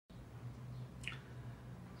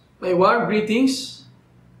My warm greetings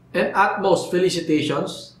and utmost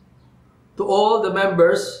felicitations to all the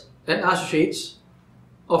members and associates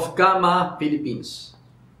of GAMA Philippines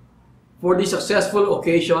for the successful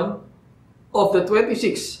occasion of the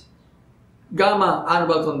 26th GAMA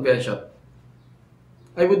Annual Convention.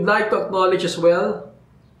 I would like to acknowledge as well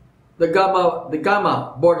the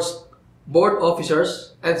GAMA board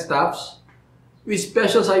officers and staffs with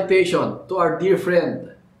special citation to our dear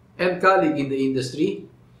friend and colleague in the industry,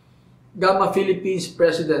 GAMA Philippines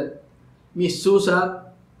President, Ms. Susan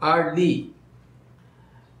R. Lee.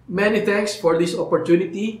 Many thanks for this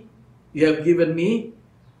opportunity you have given me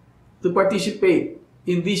to participate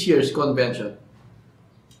in this year's convention.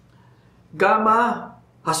 GAMA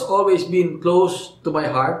has always been close to my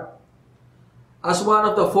heart as one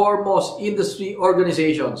of the foremost industry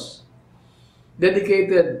organizations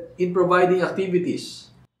dedicated in providing activities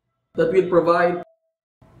that will provide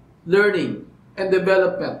learning and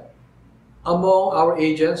development among our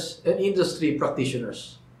agents and industry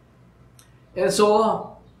practitioners. And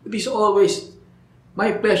so, it is always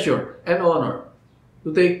my pleasure and honor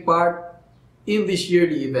to take part in this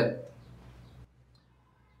yearly event.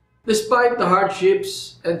 Despite the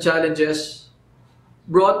hardships and challenges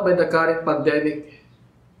brought by the current pandemic,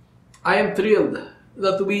 I am thrilled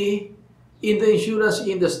that we in the insurance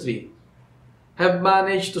industry have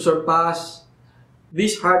managed to surpass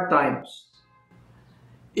these hard times.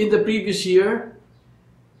 In the previous year,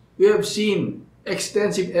 we have seen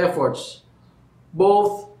extensive efforts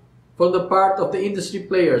both from the part of the industry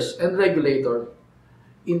players and regulator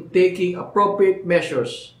in taking appropriate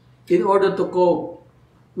measures in order to cope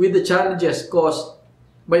with the challenges caused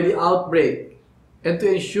by the outbreak and to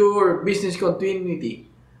ensure business continuity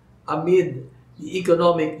amid the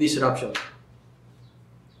economic disruption.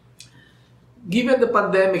 Given the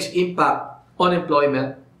pandemic's impact on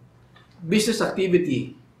employment, business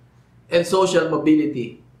activity, and social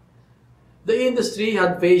mobility, the industry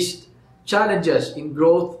had faced challenges in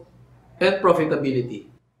growth and profitability.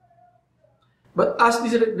 But as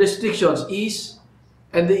these restrictions ease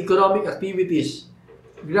and the economic activities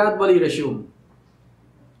gradually resume,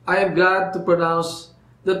 I am glad to pronounce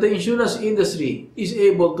that the insurance industry is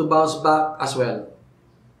able to bounce back as well.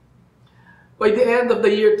 By the end of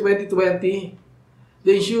the year 2020,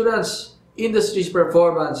 the insurance industry's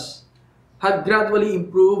performance had gradually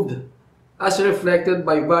improved as reflected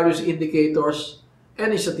by various indicators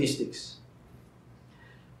and statistics.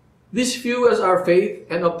 This fuels our faith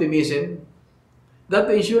and optimism that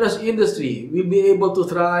the insurance industry will be able to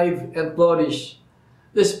thrive and flourish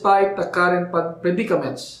despite the current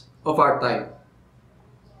predicaments of our time.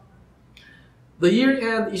 The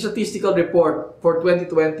year-end statistical report for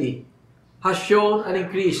 2020 has shown an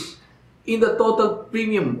increase in the total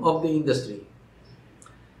premium of the industry.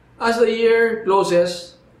 As the year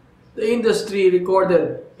closes, the industry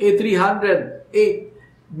recorded a 308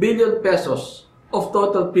 billion pesos of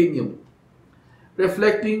total premium,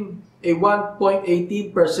 reflecting a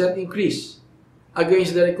 1.18% increase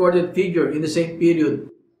against the recorded figure in the same period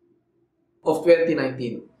of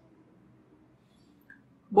 2019.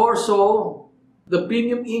 More so, the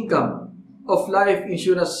premium income of life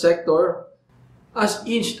insurance sector has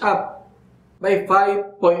inched up by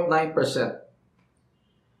 5.9%.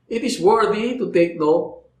 It is worthy to take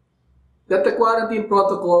note that the quarantine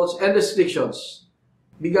protocols and restrictions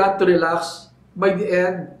began to relax by the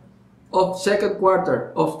end of second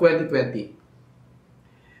quarter of 2020,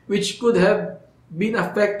 which could have been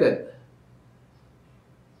affected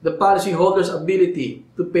the policyholders' ability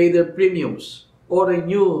to pay their premiums or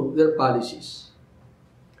renew their policies.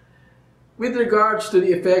 With regards to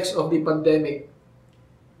the effects of the pandemic,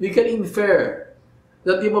 we can infer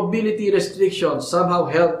that the mobility restrictions somehow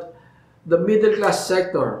helped the middle-class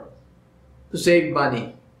sector to save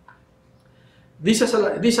money. This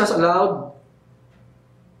has allowed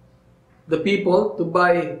the people to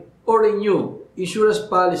buy or renew insurance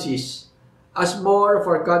policies as more of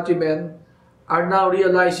our countrymen are now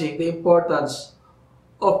realizing the importance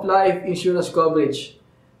of life insurance coverage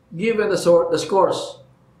given the scores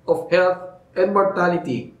of health and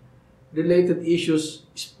mortality related issues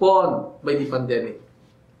spawned by the pandemic.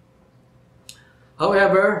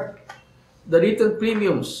 However, the written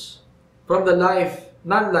premiums from the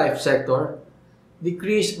non-life sector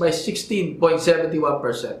decreased by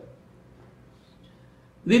 16.71%.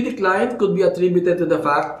 The decline could be attributed to the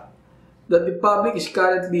fact that the public is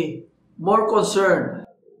currently more concerned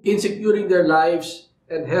in securing their lives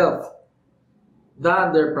and health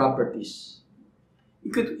than their properties.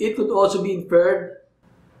 It could also be inferred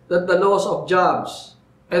that the loss of jobs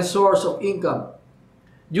and source of income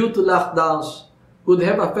due to lockdowns would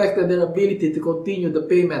have affected their ability to continue the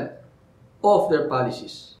payment of their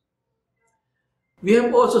policies. We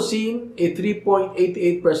have also seen a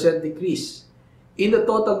 3.88% decrease in the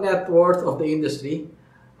total net worth of the industry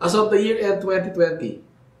as of the year-end 2020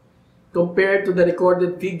 compared to the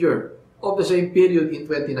recorded figure of the same period in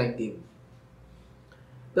 2019.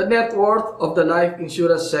 The net worth of the life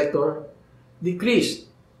insurance sector decreased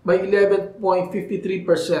by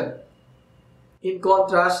 11.53%. In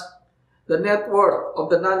contrast, the net worth of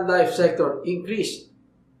the non-life sector increased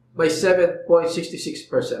by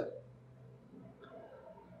 7.66%.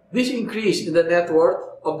 This increase in the net worth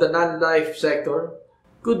of the non-life sector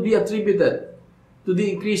could be attributed to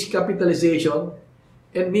the increased capitalization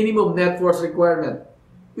and minimum net worth requirement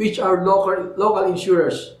which our local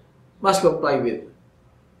insurers must comply with.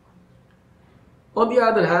 On the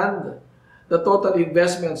other hand, the total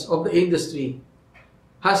investments of the industry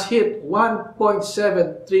has hit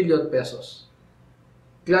 1.7 trillion pesos,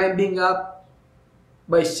 climbing up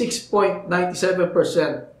by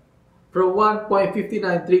 6.97% from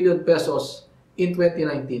 1.59 trillion pesos in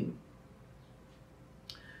 2019.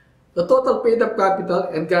 The total paid-up capital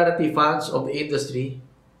and guarantee funds of the industry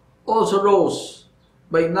also rose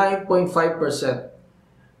by 9.5%,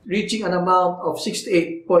 reaching an amount of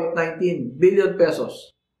 68.19 billion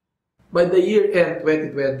pesos by the year-end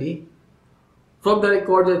 2020 from the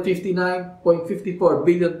recorded 59.54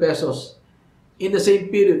 billion pesos in the same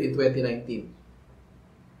period in 2019.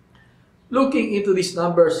 Looking into these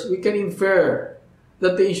numbers, we can infer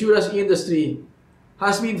that the insurance industry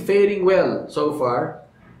has been faring well so far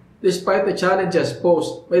despite the challenges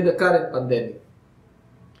posed by the current pandemic.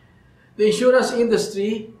 The insurance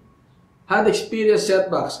industry had experienced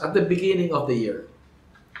setbacks at the beginning of the year,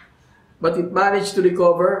 but it managed to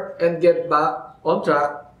recover and get back on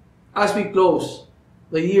track as we close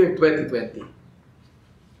the year 2020.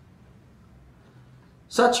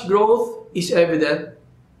 Such growth is evident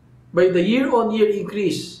by the year-on-year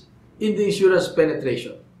increase in the insurance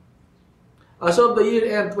penetration. As of the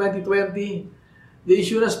year-end 2020, the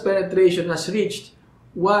insurance penetration has reached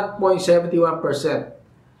 1.71%,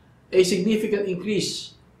 a significant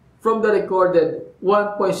increase from the recorded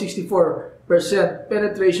 1.64%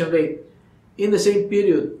 penetration rate in the same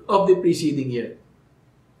period of the preceding year.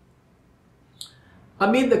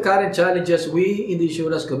 Amid the current challenges, we in the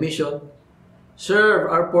Insurance Commission serve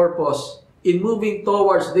our purpose in moving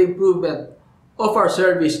towards the improvement of our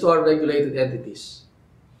service to our regulated entities.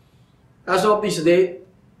 As of this date,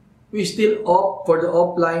 we still opt for the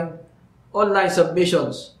online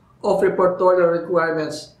submissions of reportorial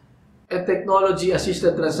requirements and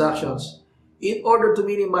technology-assisted transactions in order to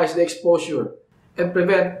minimize the exposure and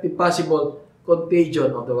prevent the possible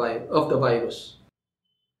contagion of the virus.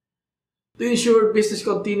 To ensure business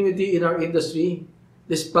continuity in our industry,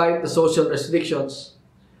 despite the social restrictions,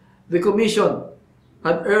 the Commission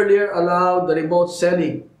had earlier allowed the remote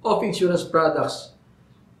selling of insurance products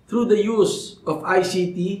through the use of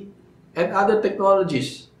ICT and other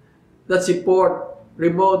technologies that support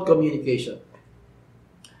remote communication.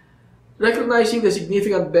 Recognizing the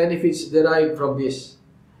significant benefits derived from this,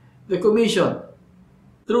 the Commission,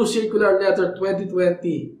 through Circular Letter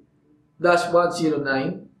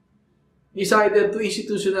 2020-109, decided to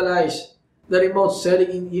institutionalize the remote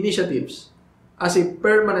selling initiatives as a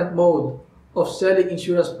permanent mode of selling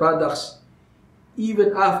insurance products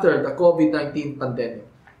even after the COVID-19 pandemic.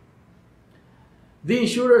 The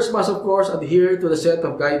insurers must of course adhere to the set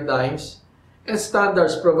of guidelines and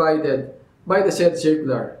standards provided by the said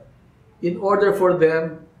circular in order for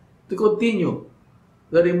them to continue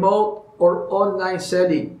the remote or online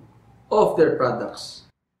selling of their products.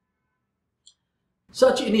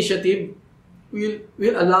 Such initiative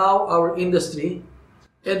will allow our industry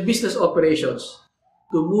and business operations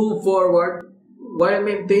to move forward while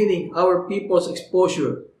maintaining our people's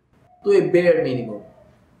exposure to a bare minimum.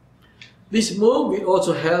 This move will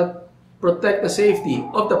also help protect the safety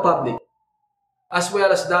of the public as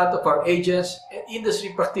well as that of our agents and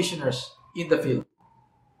industry practitioners in the field.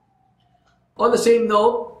 On the same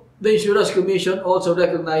note, the Insurance Commission also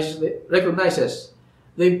recognizes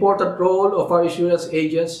the important role of our insurance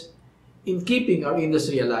agents in keeping our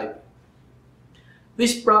industry alive.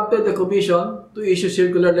 This prompted the Commission to issue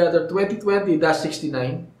Circular Letter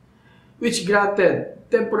 2020-69, which granted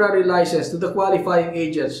temporary license to the qualifying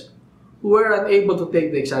agents who were unable to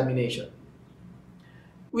take the examination.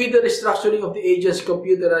 With the restructuring of the agents'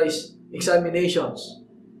 computerized examinations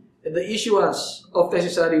and the issuance of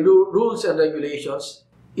necessary rules and regulations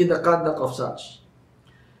in the conduct of such,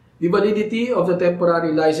 the validity of the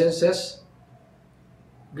temporary licenses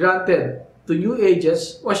granted to new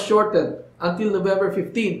agents was shortened until November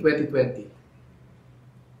 15, 2020.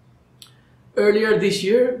 Earlier this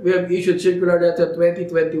year, we have issued Circular Letter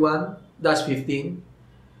 2021-15,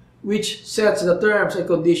 which sets the terms and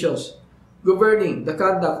conditions governing the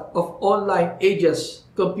conduct of online agents'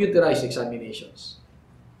 computerized examinations.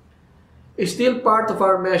 Still part of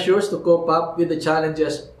our measures to cope up with the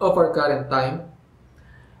challenges of our current time,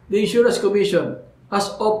 the Insurance Commission has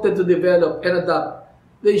opted to develop and adopt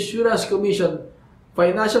the Insurance Commission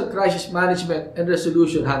Financial Crisis Management and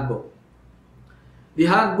Resolution Handbook. The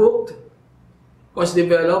handbook was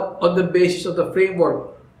developed on the basis of the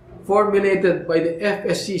framework formulated by the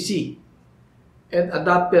FSCC and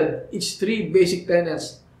adopted its three basic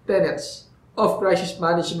tenets of crisis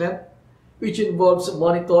management, which involves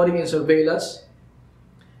monitoring and surveillance,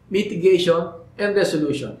 mitigation, and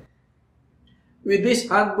resolution. With this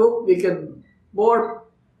handbook, we can more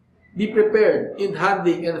be prepared in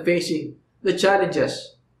handling and facing the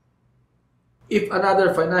challenges if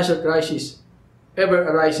another financial crisis ever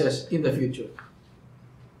arises in the future.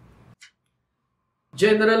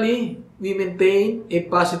 Generally, we maintain a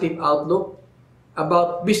positive outlook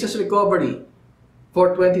about business recovery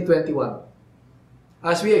for 2021,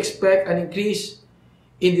 as we expect an increase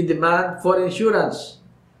in the demand for insurance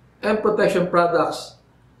and protection products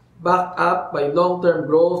backed up by long-term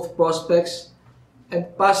growth prospects and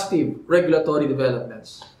positive regulatory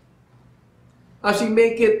developments. As we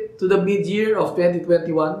make it to the mid-year of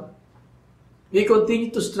 2021, we continue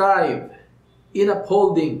to strive in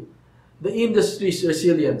upholding the industry's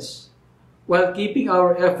resilience while keeping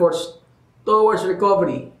our efforts towards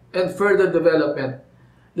recovery and further development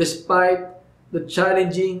despite the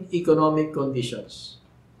challenging economic conditions.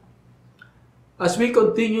 As we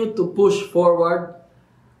continue to push forward,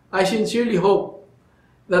 I sincerely hope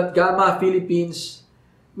that GAMA Philippines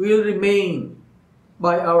will remain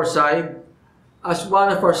by our side as one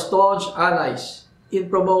of our staunch allies in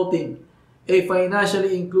promoting a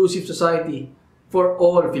financially inclusive society for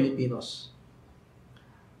all Filipinos.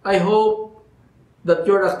 I hope that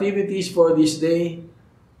your activities for this day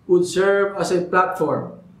would serve as a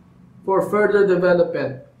platform for further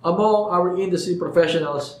development among our industry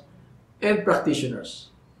professionals and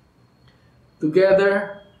practitioners.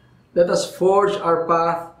 Together, let us forge our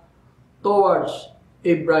path towards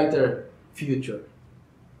a brighter future.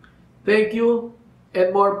 Thank you,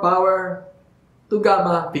 and more power to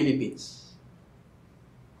GAMA Philippines.